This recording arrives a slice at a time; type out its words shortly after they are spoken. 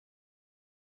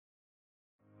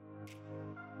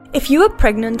If you are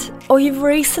pregnant or you've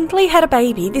recently had a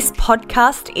baby, this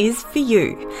podcast is for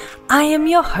you. I am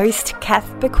your host, Kath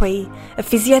Bequee, a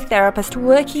physiotherapist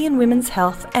working in women's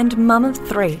health and mum of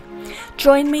 3.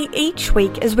 Join me each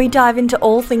week as we dive into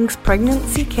all things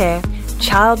pregnancy care,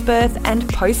 childbirth and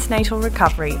postnatal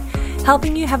recovery,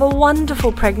 helping you have a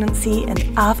wonderful pregnancy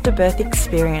and afterbirth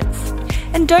experience.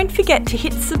 And don't forget to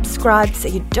hit subscribe so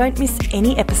you don't miss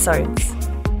any episodes.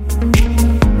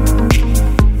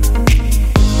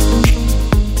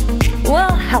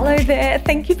 Well, hello there.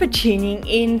 Thank you for tuning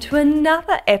in to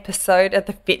another episode of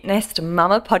the Fitness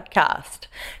Mama podcast.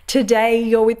 Today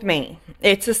you're with me.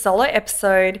 It's a solo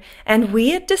episode and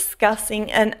we are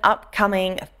discussing an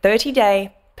upcoming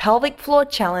 30-day pelvic floor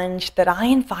challenge that I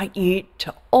invite you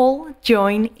to all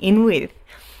join in with.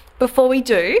 Before we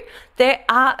do, there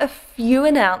are a few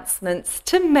announcements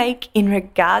to make in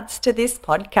regards to this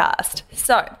podcast.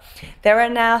 So, there are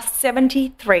now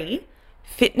 73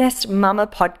 Fitness Mama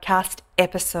podcast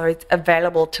episodes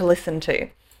available to listen to.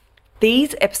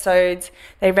 These episodes,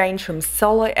 they range from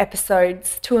solo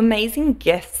episodes to amazing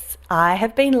guests I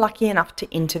have been lucky enough to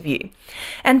interview.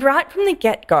 And right from the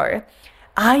get-go,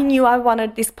 I knew I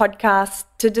wanted this podcast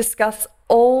to discuss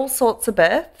all sorts of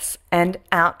births and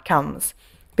outcomes,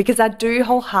 because I do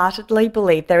wholeheartedly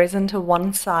believe there isn't a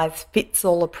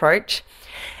one-size-fits-all approach,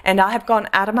 and I have gone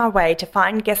out of my way to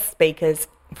find guest speakers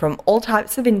from all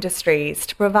types of industries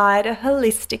to provide a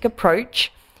holistic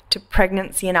approach to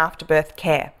pregnancy and afterbirth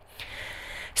care.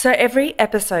 So every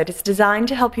episode is designed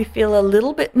to help you feel a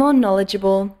little bit more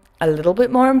knowledgeable, a little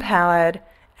bit more empowered,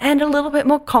 and a little bit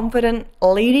more confident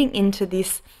leading into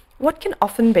this, what can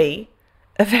often be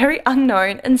a very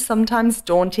unknown and sometimes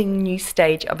daunting new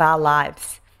stage of our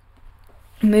lives.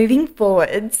 Moving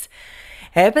forwards,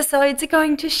 episodes are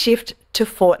going to shift to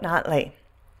fortnightly.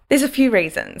 There's a few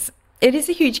reasons. It is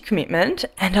a huge commitment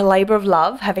and a labour of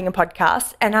love having a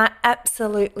podcast, and I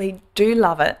absolutely do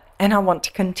love it, and I want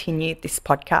to continue this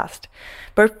podcast.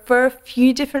 But for a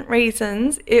few different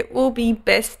reasons, it will be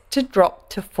best to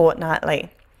drop to fortnightly.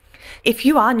 If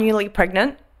you are newly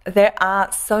pregnant, there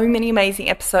are so many amazing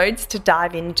episodes to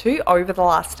dive into over the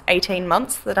last 18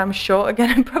 months that I'm sure are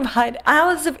going to provide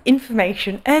hours of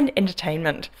information and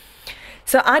entertainment.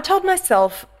 So I told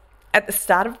myself at the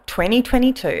start of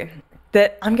 2022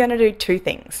 that I'm going to do 2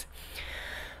 things.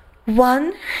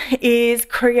 One is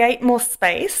create more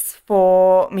space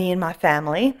for me and my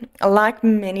family. Like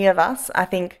many of us, I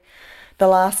think the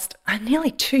last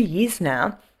nearly 2 years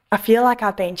now, I feel like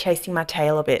I've been chasing my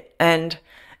tail a bit and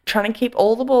trying to keep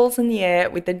all the balls in the air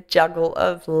with the juggle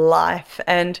of life.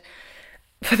 And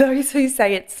for those who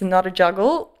say it's not a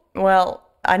juggle, well,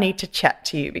 I need to chat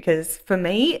to you, because for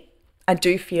me, I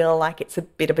do feel like it's a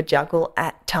bit of a juggle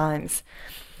at times.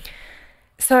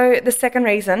 So the second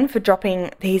reason for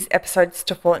dropping these episodes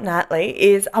to fortnightly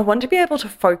is I want to be able to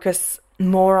focus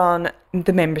more on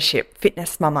the membership,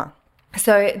 Fitness Mama.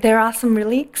 So there are some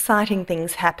really exciting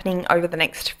things happening over the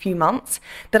next few months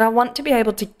that I want to be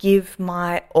able to give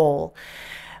my all,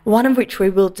 one of which we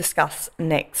will discuss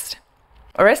next.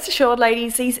 Rest assured,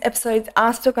 ladies, these episodes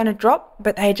are still going to drop,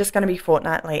 but they're just going to be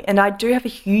fortnightly. And I do have a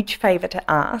huge favour to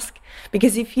ask,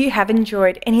 because if you have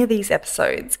enjoyed any of these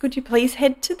episodes, could you please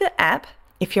head to the app,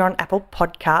 if you're on Apple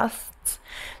Podcasts,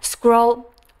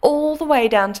 scroll all the way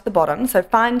down to the bottom. So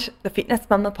find the Fitness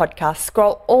Mama podcast,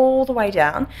 scroll all the way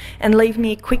down and leave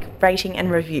me a quick rating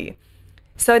and review.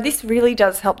 So this really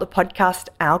does help the podcast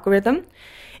algorithm.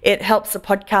 It helps the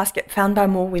podcast get found by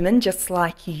more women just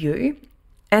like you.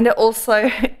 And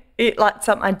it lights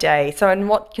up my day. So in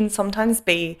what can sometimes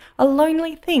be a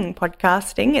lonely thing,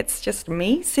 podcasting, it's just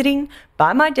me sitting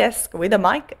by my desk with a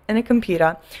mic and a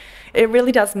computer. It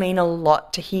really does mean a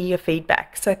lot to hear your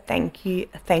feedback. So thank you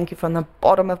from the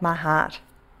bottom of my heart.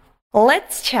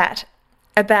 Let's chat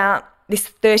about this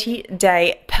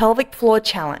 30-day pelvic floor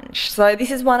challenge. So this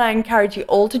is one I encourage you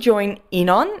all to join in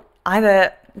on,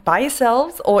 either by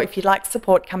yourselves or if you'd like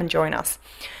support, come and join us.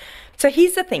 So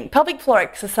here's the thing, pelvic floor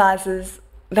exercises,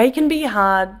 they can be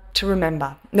hard to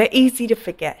remember. They're easy to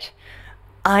forget.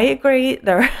 I agree,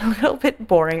 they're a little bit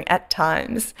boring at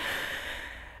times.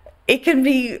 It can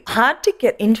be hard to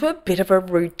get into a bit of a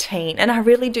routine, and I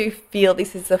really do feel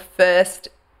this is the first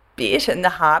bit and the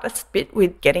hardest bit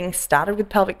with getting started with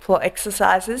pelvic floor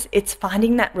exercises. It's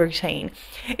finding that routine.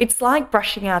 It's like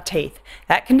brushing our teeth.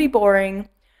 That can be boring.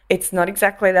 It's not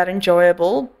exactly that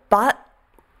enjoyable, but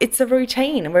it's a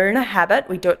routine. We're in a habit.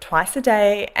 We do it twice a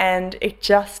day, and it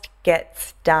just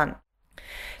gets done.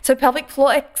 So pelvic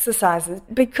floor exercises,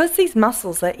 because these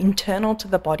muscles are internal to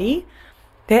the body,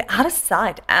 they're out of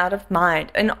sight, out of mind,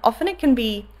 and often it can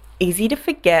be easy to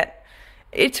forget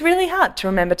it's really hard to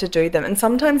remember to do them. And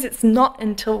sometimes it's not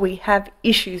until we have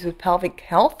issues with pelvic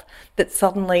health that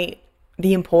suddenly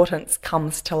the importance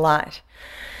comes to light.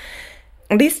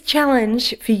 This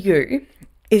challenge for you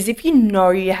is if you know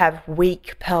you have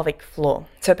weak pelvic floor.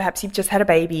 So perhaps you've just had a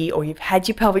baby or you've had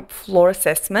your pelvic floor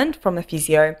assessment from a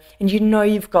physio and you know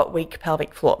you've got weak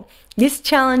pelvic floor. This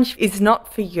challenge is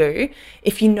not for you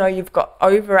if you know you've got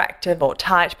overactive or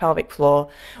tight pelvic floor,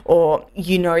 or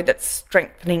you know that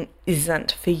strengthening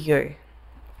isn't for you.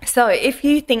 So if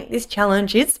you think this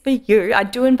challenge is for you, I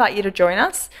do invite you to join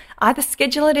us. Either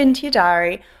schedule it into your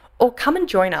diary or come and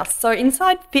join us. So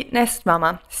inside Fit Nest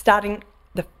Mama, starting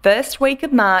the first week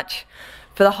of March,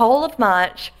 for the whole of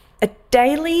March, a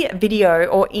daily video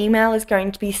or email is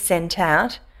going to be sent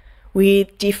out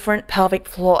with different pelvic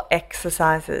floor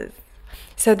exercises.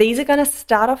 So these are going to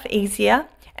start off easier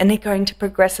and they're going to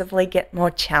progressively get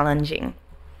more challenging.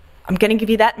 I'm going to give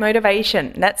you that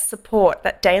motivation, that support,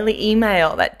 that daily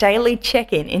email, that daily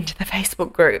check-in into the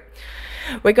Facebook group.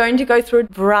 We're going to go through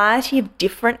a variety of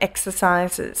different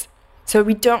exercises. So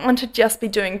we don't want to just be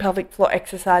doing pelvic floor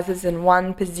exercises in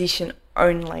one position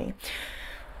only.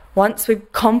 Once we're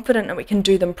confident that we can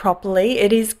do them properly,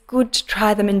 it is good to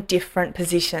try them in different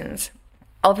positions.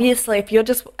 Obviously, if you're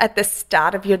just at the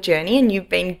start of your journey and you've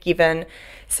been given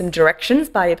some directions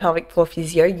by your pelvic floor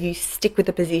physio, you stick with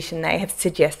the position they have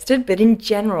suggested. But in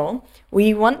general,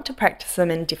 we want to practice them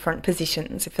in different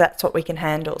positions if that's what we can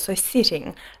handle. So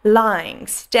sitting, lying,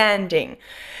 standing,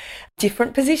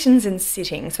 different positions in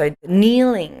sitting. So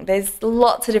kneeling, there's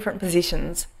lots of different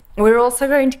positions. We're also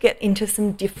going to get into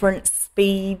some different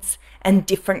speeds and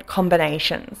different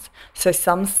combinations. So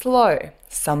some slow,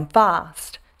 some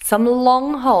fast, some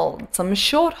long holds, some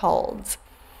short holds,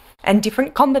 and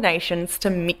different combinations to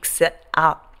mix it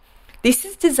up. This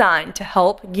is designed to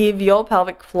help give your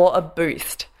pelvic floor a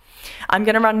boost. I'm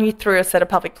going to run you through a set of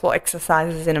pelvic floor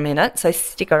exercises in a minute, so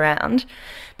stick around.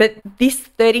 But this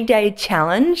 30-day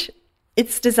challenge,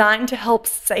 it's designed to help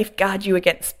safeguard you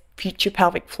against future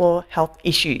pelvic floor health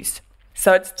issues.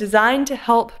 So it's designed to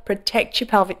help protect your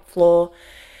pelvic floor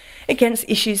against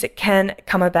issues that can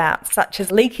come about, such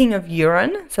as leaking of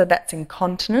urine, so that's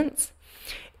incontinence.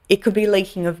 It could be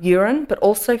leaking of urine, but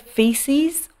also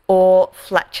feces or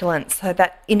flatulence, so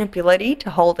that inability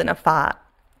to hold in a fart.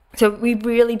 So we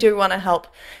really do want to help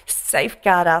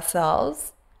safeguard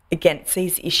ourselves against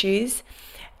these issues,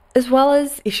 as well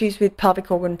as issues with pelvic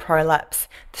organ prolapse.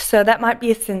 So that might be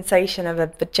a sensation of a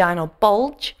vaginal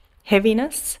bulge,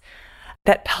 heaviness,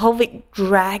 that pelvic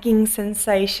dragging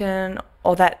sensation,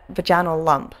 or that vaginal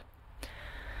lump.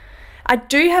 I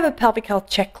do have a pelvic health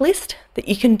checklist that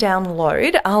you can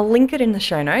download. I'll link it in the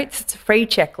show notes. It's a free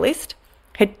checklist.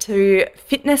 Head to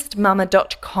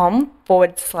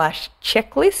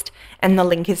fitnessmama.com/checklist and the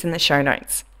link is in the show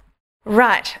notes.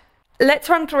 Right, let's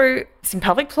run through some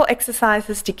pelvic floor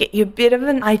exercises to get you a bit of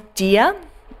an idea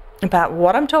about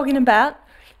what I'm talking about.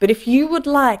 But if you would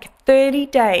like 30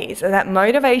 days of that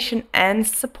motivation and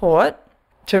support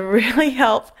to really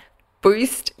help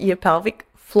boost your pelvic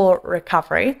floor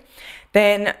recovery,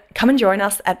 then come and join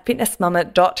us at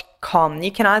fitnessmama.com.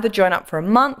 You can either join up for a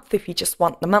month if you just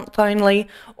want the month only,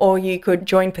 or you could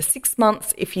join for 6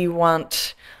 months if you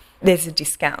want. There's a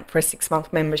discount for a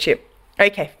 6-month membership.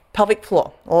 Okay, pelvic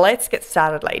floor. Let's get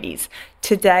started, ladies.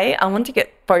 Today, I want to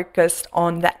get focused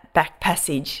on that back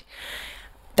passage.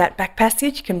 That back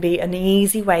passage can be an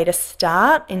easy way to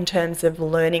start in terms of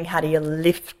learning how to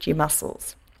lift your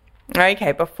muscles.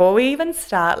 Okay, before we even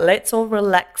start, let's all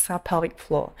relax our pelvic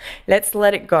floor. Let's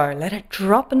let it go. Let it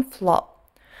drop and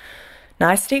flop.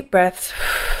 Nice deep breaths.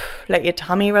 Let your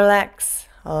tummy relax.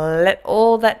 Let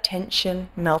all that tension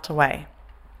melt away.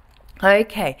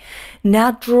 Okay,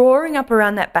 now drawing up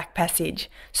around that back passage.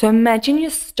 So imagine you're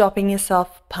stopping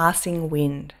yourself passing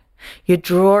wind. You're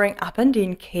drawing up and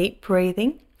in. Keep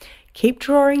breathing. Keep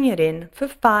drawing it in for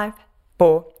 5,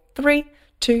 4, 3,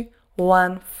 2,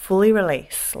 1. Fully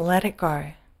release. Let it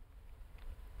go.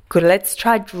 Good. Let's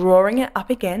try drawing it up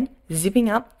again. Zipping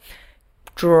up.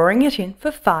 Drawing it in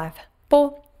for 5,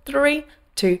 4, 3,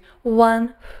 2,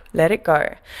 1. Let it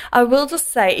go. I will just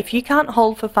say, if you can't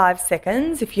hold for 5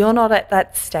 seconds, if you're not at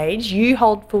that stage, you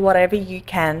hold for whatever you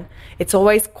can. It's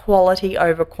always quality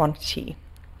over quantity.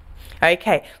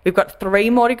 Okay, we've got 3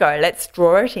 more to go. Let's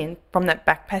draw it in from that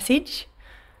back passage.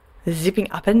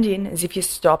 Zipping up and in as if you're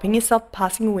stopping yourself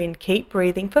passing wind. Keep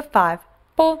breathing for 5,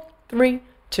 4, 3,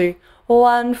 2,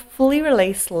 1. Fully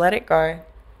release. Let it go.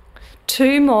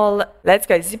 2 more. Let's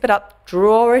go. Zip it up.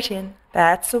 Draw it in.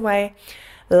 That's the way.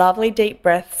 Lovely deep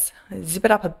breaths. Zip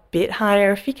it up a bit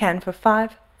higher if you can for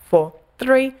 5, 4,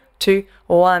 3, 2,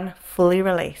 1. Fully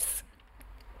release.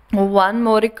 One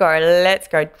more to go. Let's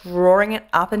go. Drawing it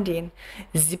up and in.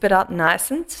 Zip it up nice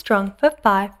and strong for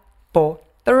 5, 4,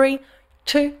 3,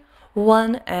 2,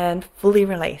 1, and fully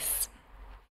release.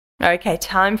 Okay,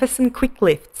 time for some quick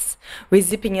lifts. We're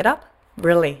zipping it up,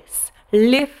 release,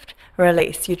 lift,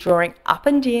 release. You're drawing up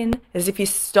and in as if you're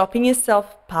stopping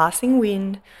yourself passing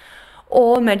wind.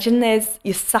 Or imagine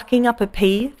you're sucking up a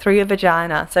pee through your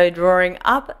vagina. So drawing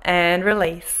up and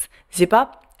release. Zip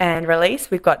up and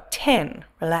release. We've got 10,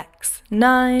 relax,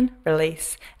 9,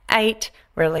 release, 8,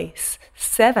 release,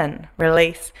 7,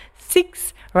 release,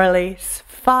 6, release,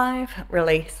 5,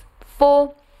 release,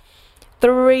 4,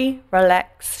 3,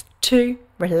 relax, 2,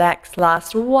 relax,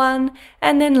 last 1,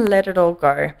 and then let it all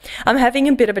go. I'm having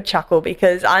a bit of a chuckle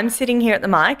because I'm sitting here at the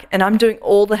mic and I'm doing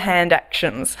all the hand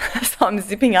actions. So I'm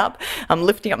zipping up, I'm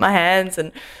lifting up my hands,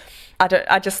 and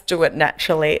I just do it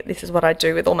naturally. This is what I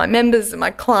do with all my members and my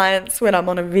clients when I'm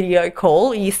on a video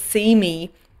call. You see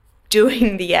me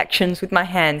doing the actions with my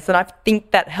hands, and I think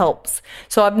that helps.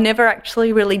 So I've never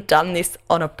actually really done this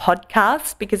on a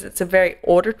podcast because it's a very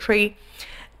auditory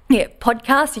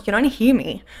podcast. You can only hear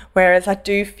me, whereas I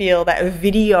do feel that a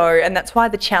video, and that's why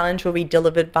the challenge will be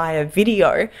delivered via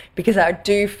video, because I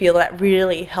do feel that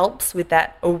really helps with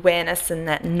that awareness and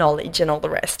that knowledge and all the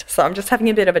rest. So I'm just having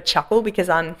a bit of a chuckle because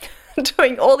I'm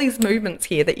doing all these movements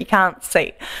here that you can't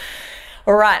see.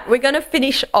 All right, we're going to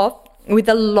finish off with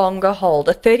a longer hold,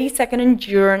 a 30-second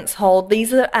endurance hold.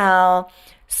 These are our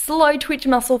slow twitch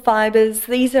muscle fibers.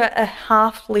 These are a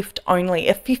half lift only,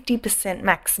 a 50%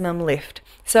 maximum lift.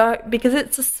 So because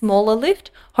it's a smaller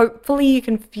lift, hopefully you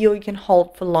can feel you can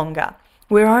hold for longer.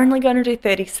 We're only going to do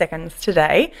 30 seconds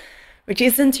today, which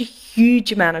isn't a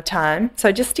huge amount of time.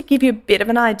 So just to give you a bit of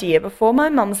an idea, before my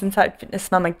Mums Inside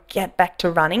Fitness Mama get back to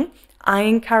running, I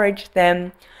encourage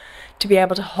them to be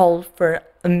able to hold for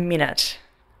a minute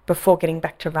before getting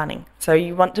back to running. So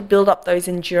you want to build up those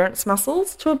endurance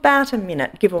muscles to about a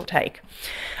minute, give or take.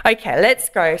 Okay, let's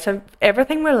go. So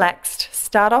everything relaxed.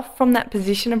 Start off from that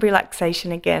position of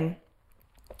relaxation again.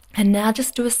 And now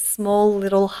just do a small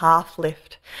little half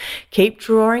lift. Keep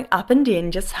drawing up and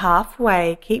in, just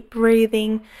halfway. Keep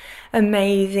breathing.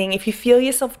 Amazing. If you feel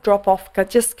yourself drop off,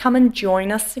 just come and join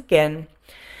us again.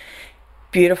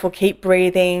 Beautiful. Keep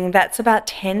breathing. That's about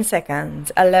 10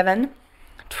 seconds. 11,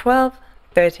 12,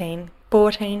 13,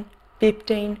 14,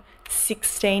 15,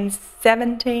 16,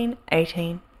 17,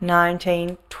 18,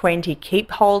 19, 20.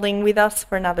 Keep holding with us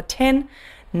for another 10,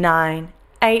 9,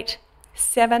 8,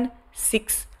 7,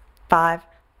 6, 5,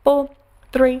 4,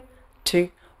 3, 2,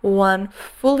 1.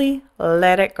 Fully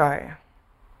let it go.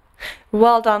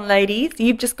 Well done, ladies.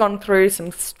 You've just gone through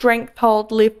some strength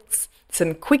hold lifts,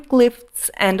 some quick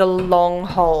lifts, and a long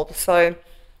hold. So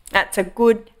that's a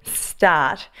good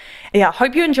start. Yeah, I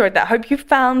hope you enjoyed that. I hope you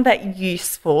found that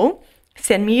useful.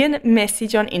 Send me a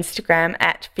message on Instagram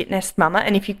at Fitness Mama.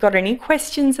 And if you've got any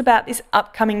questions about this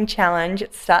upcoming challenge,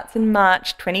 it starts in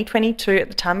March 2022 at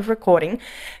the time of recording.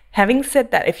 Having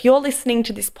said that, if you're listening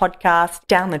to this podcast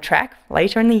down the track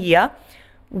later in the year,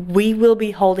 we will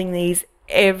be holding these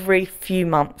every few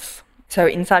months. So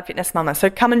Inside Fitness Mama. So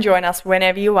come and join us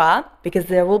whenever you are, because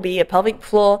there will be a pelvic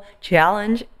floor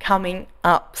challenge coming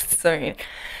up soon.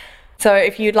 So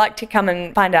if you'd like to come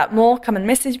and find out more, come and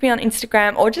message me on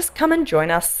Instagram, or just come and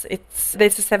join us.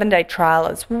 There's a 7-day trial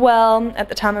as well at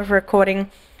the time of recording.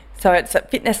 So it's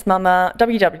at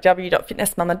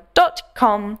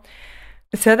www.fitnessmama.com.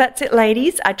 So that's it,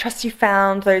 ladies. I trust you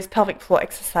found those pelvic floor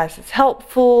exercises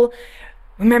helpful.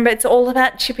 Remember, it's all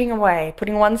about chipping away,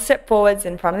 putting one step forwards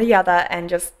in front of the other and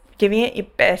just giving it your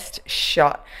best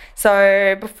shot.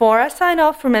 So before I sign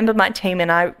off, remember my team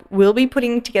and I will be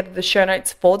putting together the show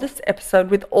notes for this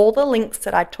episode with all the links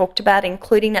that I talked about,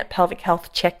 including that pelvic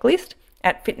health checklist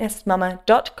at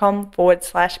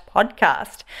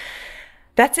fitnessmama.com/podcast.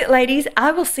 That's it, ladies.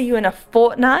 I will see you in a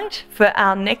fortnight for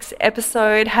our next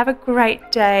episode. Have a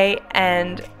great day,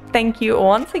 and thank you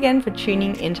once again for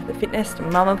tuning into the Fitness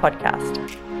Mama podcast.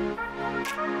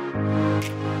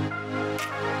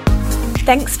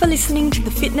 Thanks for listening to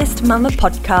the Fitness Mama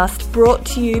podcast, brought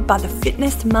to you by the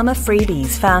Fitness Mama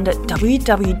freebies found at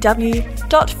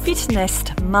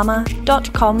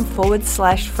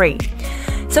www.fitnessmama.com/free.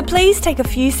 So please take a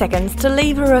few seconds to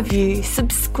leave a review,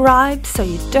 subscribe so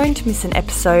you don't miss an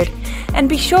episode, and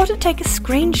be sure to take a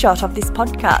screenshot of this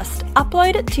podcast,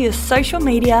 upload it to your social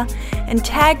media, and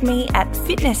tag me at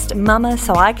Fitness Mama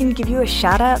so I can give you a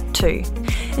shout out too.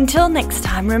 Until next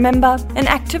time, remember, an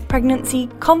active pregnancy,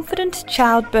 confident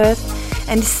childbirth,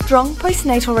 and strong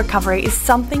postnatal recovery is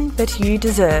something that you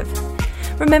deserve.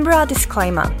 Remember our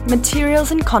disclaimer: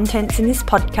 materials and contents in this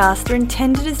podcast are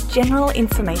intended as general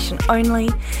information only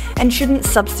and shouldn't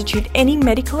substitute any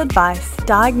medical advice,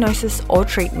 diagnosis, or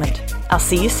treatment. I'll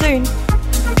see you soon.